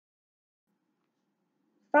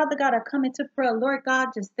Father God, I come into prayer, Lord God,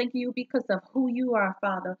 just thanking you because of who you are,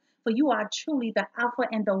 Father. For you are truly the Alpha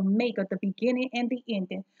and the Omega, the beginning and the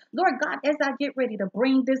ending. Lord God, as I get ready to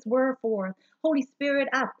bring this word forth, Holy Spirit,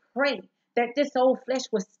 I pray that this old flesh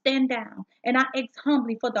will stand down. And I ask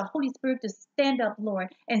humbly for the Holy Spirit to stand up, Lord,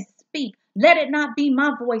 and speak. Let it not be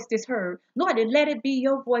my voice that's heard, Lord, and let it be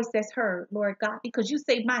your voice that's heard, Lord God, because you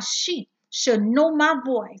say my sheep should know my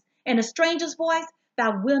voice, and a stranger's voice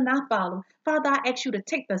thou will not follow. Father, I ask you to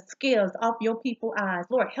take the scales off your people's eyes.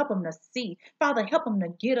 Lord, help them to see. Father, help them to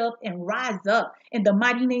get up and rise up in the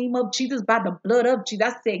mighty name of Jesus, by the blood of Jesus.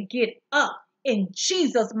 I said, get up in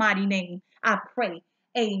Jesus' mighty name. I pray.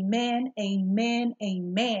 Amen, amen,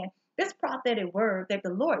 amen. This prophetic word that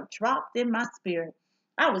the Lord dropped in my spirit,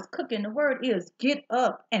 I was cooking. The word is get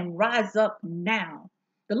up and rise up now.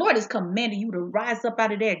 The Lord is commanding you to rise up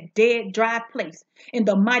out of that dead, dry place in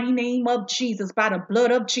the mighty name of Jesus, by the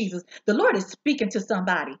blood of Jesus. The Lord is speaking to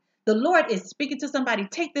somebody. The Lord is speaking to somebody.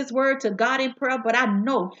 Take this word to God in prayer, but I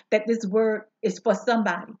know that this word is for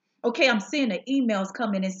somebody. Okay, I'm seeing the emails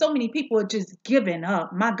coming, and so many people are just giving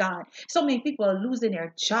up. My God, so many people are losing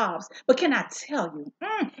their jobs. But can I tell you,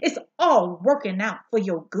 it's all working out for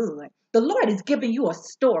your good. The Lord is giving you a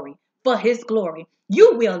story for his glory.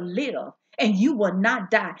 You will live and you will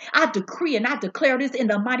not die. I decree and I declare this in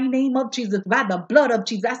the mighty name of Jesus, by the blood of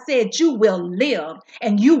Jesus. I said you will live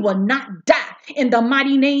and you will not die in the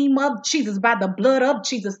mighty name of Jesus, by the blood of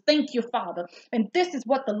Jesus. Thank you, Father. And this is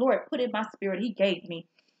what the Lord put in my spirit. He gave me.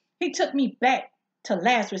 He took me back to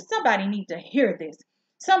Lazarus. Somebody need to hear this.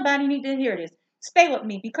 Somebody need to hear this. Stay with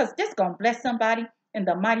me, because this going to bless somebody in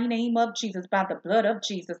the mighty name of Jesus, by the blood of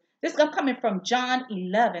Jesus. This is coming from John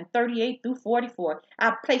 11:38 through 44.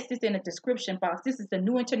 I placed this in the description box. This is the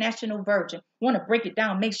New International Version. Want to break it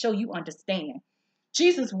down, make sure you understand.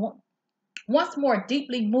 Jesus, once more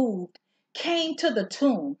deeply moved, came to the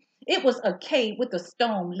tomb. It was a cave with a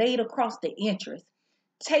stone laid across the entrance.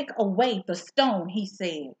 Take away the stone, he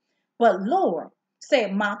said. But Lord,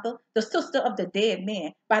 said Martha, the sister of the dead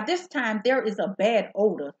man, by this time there is a bad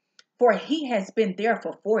odor, for he has been there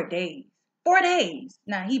for 4 days. 4 days.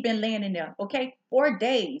 Now he been laying in there, okay? 4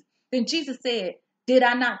 days. Then Jesus said, did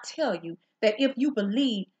I not tell you that if you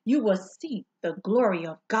believe, you will see the glory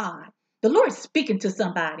of God? The Lord is speaking to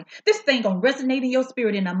somebody. This thing gonna resonate in your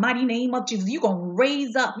spirit in the mighty name of Jesus. You gonna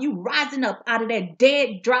raise up. You rising up out of that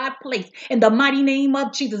dead, dry place in the mighty name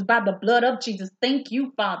of Jesus, by the blood of Jesus. Thank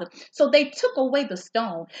you, Father. So they took away the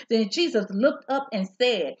stone. Then Jesus looked up and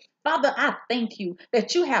said, Father, I thank you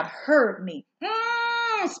that you have heard me.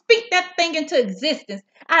 Speak that thing into existence.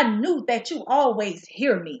 I knew that you always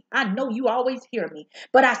hear me. I know you always hear me.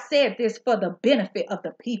 But I said this for the benefit of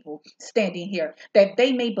the people standing here, that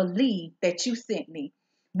they may believe that you sent me.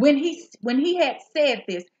 When he had said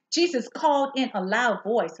this, Jesus called in a loud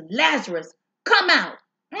voice, Lazarus, come out.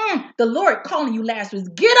 The Lord calling you, Lazarus,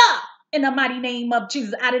 get up in the mighty name of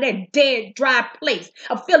Jesus out of that dead, dry place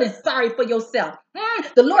of feeling sorry for yourself.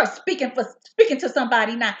 The Lord speaking to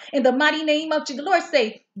somebody now in the mighty name of Jesus. The Lord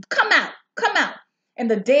say, come out, come out. And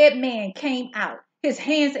the dead man came out, his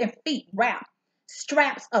hands and feet wrapped,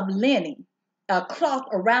 straps of linen, a cloth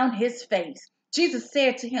around his face. Jesus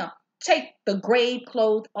said to him, take the grave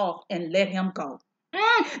clothes off and let him go.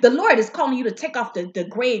 The Lord is calling you to take off the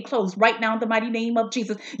grave clothes right now in the mighty name of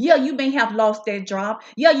Jesus. Yeah, you may have lost that job.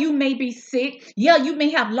 Yeah, you may be sick. Yeah, you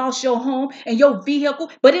may have lost your home and your vehicle,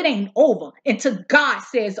 but it ain't over until God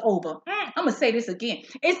says over. I'm going to say this again.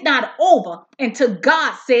 It's not over until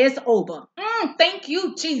God says over. Thank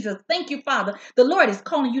you, Jesus. Thank you, Father. The Lord is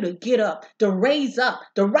calling you to get up, to raise up,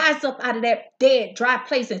 to rise up out of that dead, dry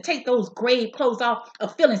place and take those grave clothes off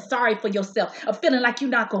of feeling sorry for yourself, of feeling like you're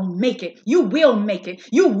not going to make it. You will make it.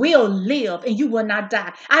 You will live and you will not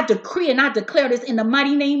die. I decree and I declare this in the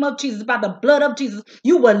mighty name of Jesus, by the blood of Jesus.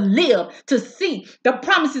 You will live to see the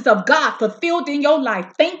promises of God fulfilled in your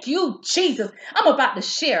life. Thank you, Jesus. I'm about to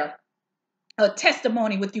share a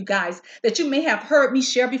testimony with you guys that you may have heard me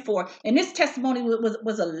share before. And this testimony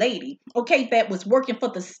was a lady, okay, that was working for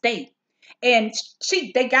the state. And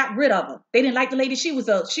they got rid of her. They didn't like the lady. She was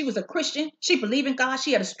a Christian. She believed in God.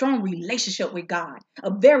 She had a strong relationship with God,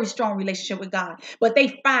 a very strong relationship with God. But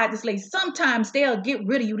they fired this lady. Sometimes they'll get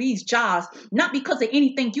rid of you these jobs, not because of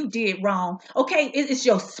anything you did wrong. Okay, it's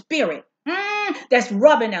your spirit. That's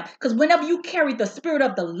rubbing them. Because whenever you carry the spirit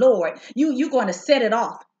of the Lord, you're going to set it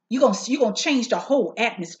off. You're gonna change the whole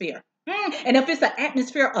atmosphere. And if it's an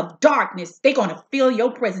atmosphere of darkness, they're going to feel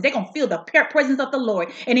your presence. They're going to feel the presence of the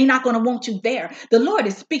Lord, and they're not going to want you there. The Lord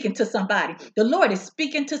is speaking to somebody. The Lord is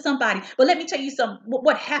speaking to somebody. But let me tell you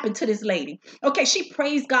what happened to this lady. Okay, she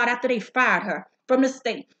praised God after they fired her from the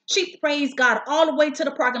state. She praised God all the way to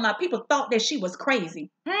the parking lot. People thought that she was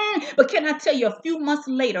crazy. But can I tell you, a few months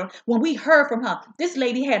later, when we heard from her, this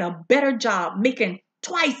lady had a better job, making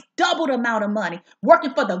twice double the amount of money,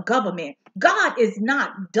 working for the government. God is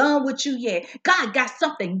not done with you yet. God got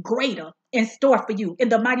something greater in store for you in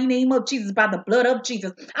the mighty name of Jesus, by the blood of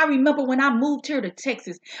Jesus. I remember when I moved here to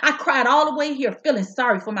Texas, I cried all the way here feeling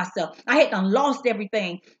sorry for myself. I had done lost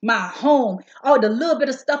everything, my home, all the little bit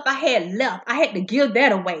of stuff I had left. I had to give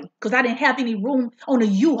that away because I didn't have any room on the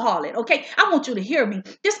U-Haul it. Okay, I want you to hear me.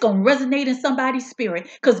 This gonna resonate in somebody's spirit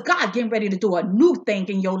because God getting ready to do a new thing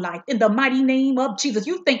in your life in the mighty name of Jesus.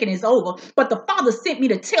 You thinking it's over, but the Father sent me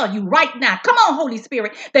to tell you right now, come on, Holy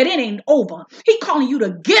Spirit, that it ain't over. He calling you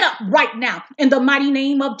to get up right now in the mighty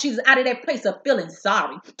name of Jesus, out of that place of feeling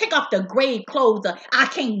sorry. Take off the grave clothes of, I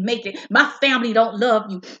can't make it, my family don't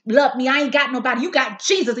love you, love me, I ain't got nobody. You got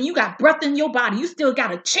Jesus and you got breath in your body. You still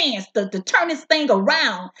got a chance to turn this thing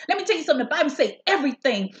around. Let me tell you something. The Bible says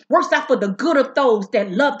everything works out for the good of those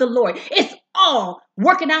that love the Lord. It's all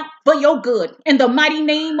working out for your good in the mighty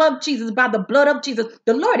name of Jesus, by the blood of Jesus.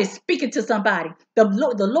 The Lord is speaking to somebody. The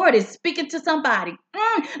Lord is speaking to somebody.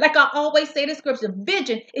 Like I always say the scripture,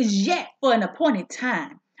 vision is yet for an appointed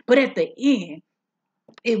time, but at the end,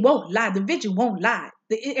 it won't lie. The vision won't lie.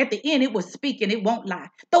 At the end, it will speak and it won't lie.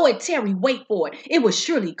 Though it tarry, wait for it. It will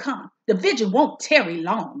surely come. The vision won't tarry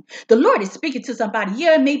long. The Lord is speaking to somebody.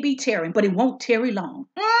 Yeah, it may be tarrying, but it won't tarry long.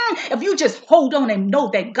 If you just hold on and know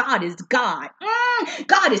that God is God.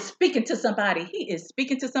 God is speaking to somebody. He is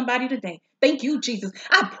speaking to somebody today. Thank you, Jesus.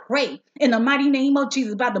 I pray in the mighty name of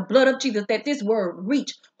Jesus, by the blood of Jesus, that this word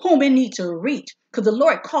reach whom it needs to reach. Because the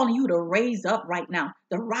Lord calling you to raise up right now,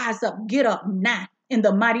 to rise up, get up now. In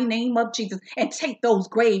the mighty name of Jesus, and take those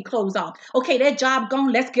grave clothes off. Okay, that job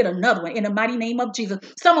gone. Let's get another one in the mighty name of Jesus.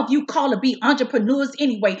 Some of you call to be entrepreneurs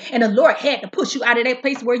anyway, and the Lord had to push you out of that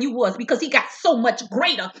place where you was because he got so much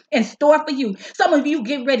greater in store for you. Some of you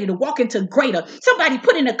get ready to walk into greater. Somebody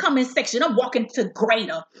put in the comment section, I'm walking to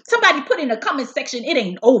greater. Somebody put in the comment section, it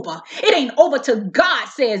ain't over. It ain't over till God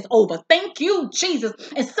says over. Thank you, Jesus.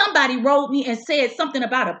 And somebody wrote me and said something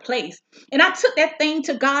about a place. And I took that thing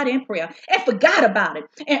to God in prayer and forgot about it.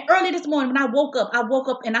 And early this morning when I woke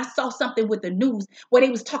up and I saw something with the news where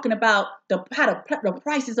they was talking about how the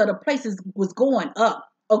prices of the places was going up.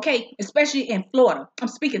 Okay, especially in Florida. I'm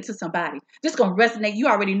speaking to somebody. This gonna resonate. You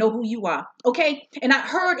already know who you are. Okay, and I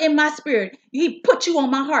heard in my spirit, he put you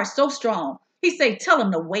on my heart so strong. He said, tell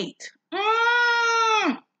him to wait.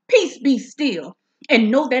 Peace be still.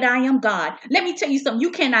 And know that I am God. Let me tell you something.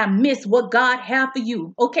 You cannot miss what God have for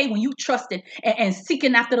you. Okay, when you trusted and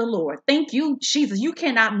seeking after the Lord. Thank you, Jesus. You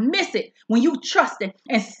cannot miss it when you trusted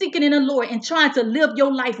and seeking in the Lord and trying to live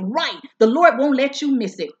your life right. The Lord won't let you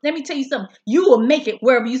miss it. Let me tell you something. You will make it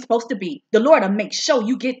wherever you're supposed to be. The Lord will make sure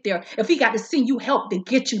you get there. If he got to send you help to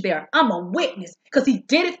get you there, I'm a witness because he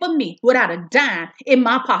did it for me without a dime in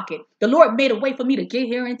my pocket. The Lord made a way for me to get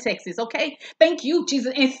here in Texas. Okay, thank you,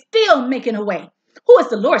 Jesus, and still making a way. Who is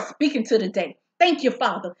the Lord speaking to today? Thank you,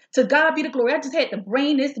 Father. To God be the glory. I just had to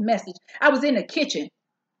bring this message. I was in the kitchen,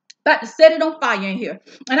 about to set it on fire in here.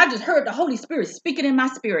 And I just heard the Holy Spirit speaking in my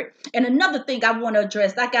spirit. And another thing I want to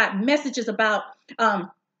address, I got messages about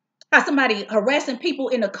how somebody harassing people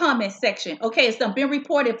in the comment section. Okay, it's been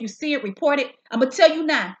reported. If you see it, report it. I'm going to tell you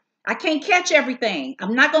now. I can't catch everything.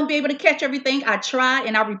 I'm not going to be able to catch everything. I try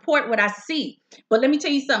and I report what I see. But let me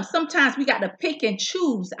tell you something. Sometimes we got to pick and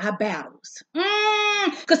choose our battles.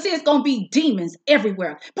 Because see, it's going to be demons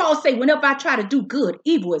everywhere. Paul say, whenever I try to do good,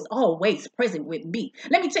 evil is always present with me.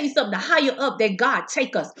 Let me tell you something. The higher up that God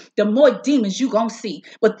take us, the more demons you going to see.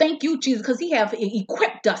 But thank you, Jesus, because he have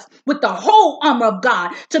equipped us with the whole armor of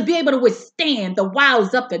God to be able to withstand the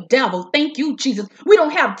wiles of the devil. Thank you, Jesus. We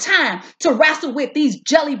don't have time to wrestle with these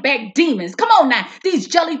jellyback demons. Come on now. These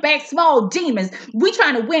jellyback small demons. We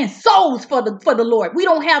trying to win souls for the Lord. We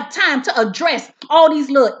don't have time to address all these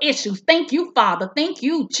little issues. Thank you, Father. Thank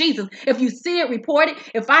you, Jesus. If you see it, report it.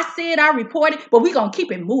 If I see it, I report it. But we're going to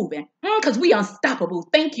keep it moving because we unstoppable.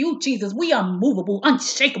 Thank you, Jesus. We unmovable,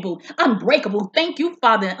 unshakable, unbreakable. Thank you,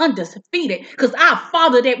 Father, and undefeated because our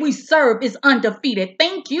Father that we serve is undefeated.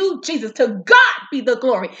 Thank you, Jesus. To God be the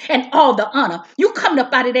glory and all the honor. You coming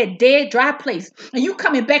up out of that dead, dry place and you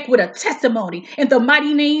coming back with a testimony in the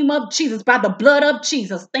mighty name of Jesus by the blood of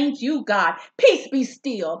Jesus. Thank you, God. Peace be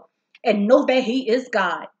still and know that he is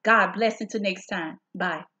God. God bless until next time.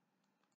 Bye.